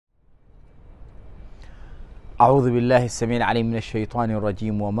أعوذ بالله السميع العليم من الشيطان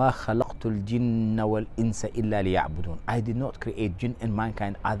الرجيم وما خلقت الجن والإنس إلا ليعبدون. I did not create jinn and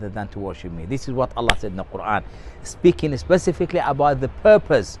mankind other than to worship me. This is what Allah said in the Quran, speaking specifically about the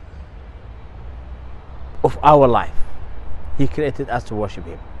purpose of our life. He created us to worship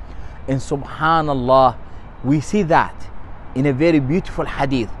Him. And subhanallah, we see that in a very beautiful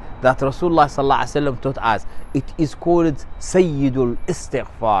hadith that Rasulullah sallallahu alaihi wasallam taught us. It is called Sayyidul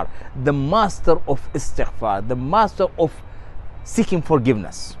Istaghfar, the master of Istaghfar, the master of seeking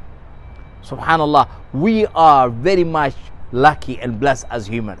forgiveness. Subhanallah, we are very much lucky and blessed as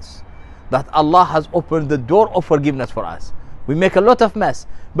humans that Allah has opened the door of forgiveness for us. We make a lot of mess,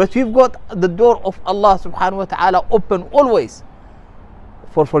 but we've got the door of Allah subhanahu wa ta'ala open always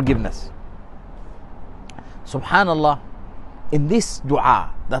for forgiveness. Subhanallah, in this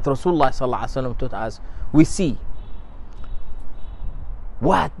dua that Rasulullah sallallahu alaihi wasallam taught us, we see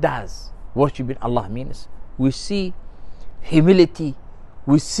what does worshiping Allah means. We see humility,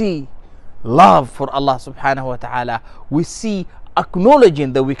 we see love for Allah subhanahu wa ta'ala, we see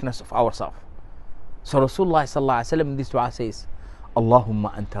acknowledging the weakness of ourselves. So Rasulullah sallallahu alaihi wasallam in this dua says,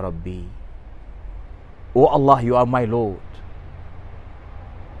 Allahumma anta rabbi, O Allah, you are my Lord,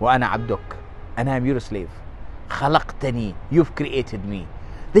 wa ana abduk, and I am your slave. Khalaqtani, you've created me.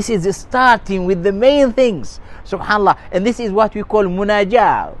 This is starting with the main things, subhanallah, and this is what we call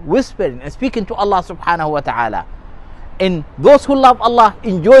munajah, whispering and speaking to Allah subhanahu wa ta'ala. And those who love Allah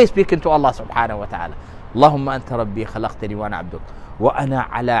enjoy speaking to Allah subhanahu wa ta'ala. Allahumma anta rabbi khalaqtani wa ana abduk wa ana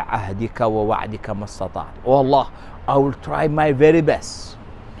ala ahdika wa wa'dika mastata'at. Oh Allah, I will try my very best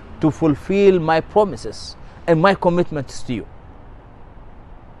to fulfill my promises and my commitments to you.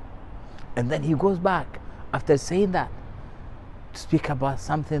 And then he goes back after saying that to speak about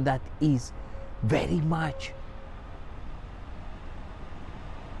something that is very much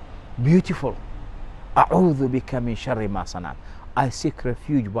beautiful. A'udhu bika min sharri ma sanat. I seek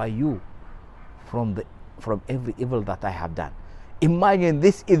refuge by you from every evil that I have done. Imagine,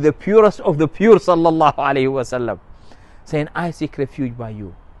 this is the purest of the pure sallallahu alaihi wasallam saying, I seek refuge by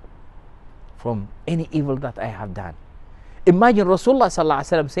you from any evil that I have done. Imagine Rasulullah sallallahu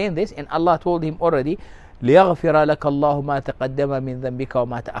alaihi wasallam saying this, and Allah told him already, لِيَغْفِرَ لَكَ اللَّهُ مَا تَقَدَّمَ مِنْ ذَنْبِكَ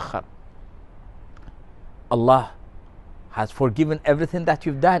وَمَا تَأَخَّرَ. Allah has forgiven everything that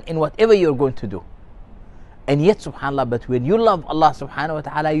you've done and whatever you're going to do. And yet, subhanallah, but when you love Allah subhanahu wa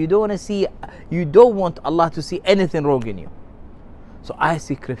ta'ala, you don't want Allah to see anything wrong in you. So I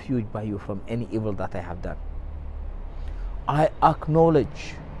seek refuge by you from any evil that I have done. I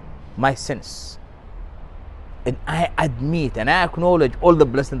acknowledge my sins, and I admit and I acknowledge all the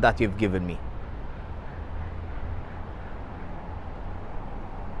blessings that you've given me.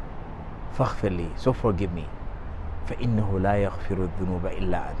 فاغفر لي, so forgive me. فإنه لا يغفر الذنوب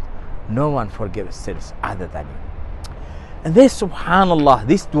إلا أنت. No one forgives sins other than you. And this, subhanallah,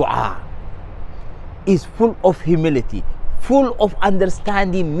 this dua is full of humility, full of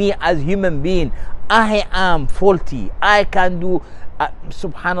understanding me as human being. I am faulty. I can do,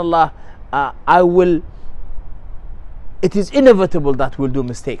 subhanallah, it is inevitable that we'll do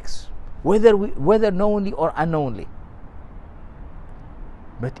mistakes, whether knowingly or unknowingly.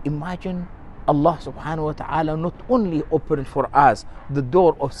 But imagine Allah subhanahu wa ta'ala not only opened for us the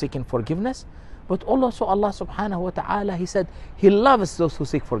door of seeking forgiveness, but also Allah subhanahu wa ta'ala, He said He loves those who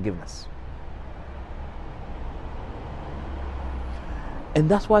seek forgiveness. And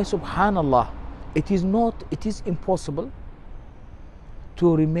that's why, subhanallah, it is impossible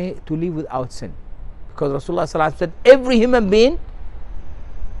to live without sin. Because Rasulullah sallallahu alaihi wasallam said every human being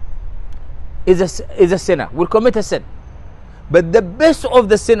is a sinner, will commit a sin. But the best of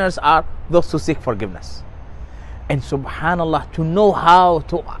the sinners are those who seek forgiveness. And subhanallah, to know how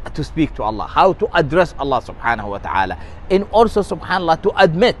to speak to Allah, how to address Allah subhanahu wa ta'ala, and also subhanallah to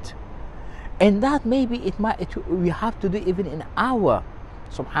admit. And that maybe we have to do even in our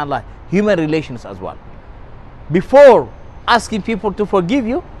subhanallah human relations as well. Before asking people to forgive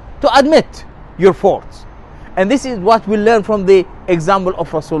you, to admit your faults. And this is what we learn from the example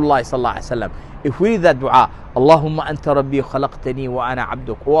of Rasulullah sallallahu alaihi wasallam. If we read that dua, Allahumma anta rabbi khalaqtani wa ana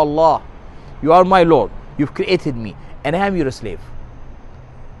abduk. Oh Allah, you are my Lord, you've created me, and I am your slave.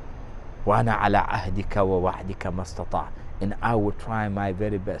 Wa ana ala ahdika wa wa'dika mastata'. And I will try my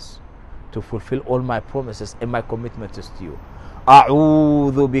very best to fulfill all my promises and my commitments to you.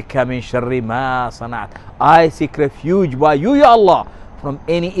 A'udhu bika min sharri ma sanat. I seek refuge by you, Ya Allah, from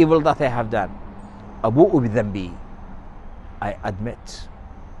any evil that I have done. Abu'u bi dhanbi. I admit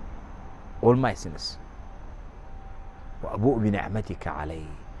all my sins. Wa abu'u bi ni'matika alayhi.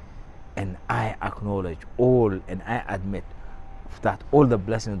 And I acknowledge all and I admit that all the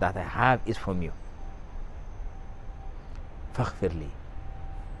blessings that I have is from you. فاغفر لي,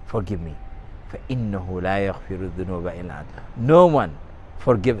 forgive me. فإنه لا يغفر الذنوب إلا أنت. No one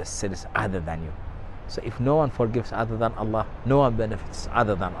forgives sins other than you. So if no one forgives other than Allah, no one benefits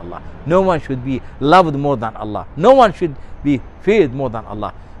other than Allah. No one should be loved more than Allah. No one should be feared more than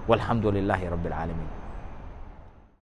Allah. Walhamdulillahi Rabbil Alameen.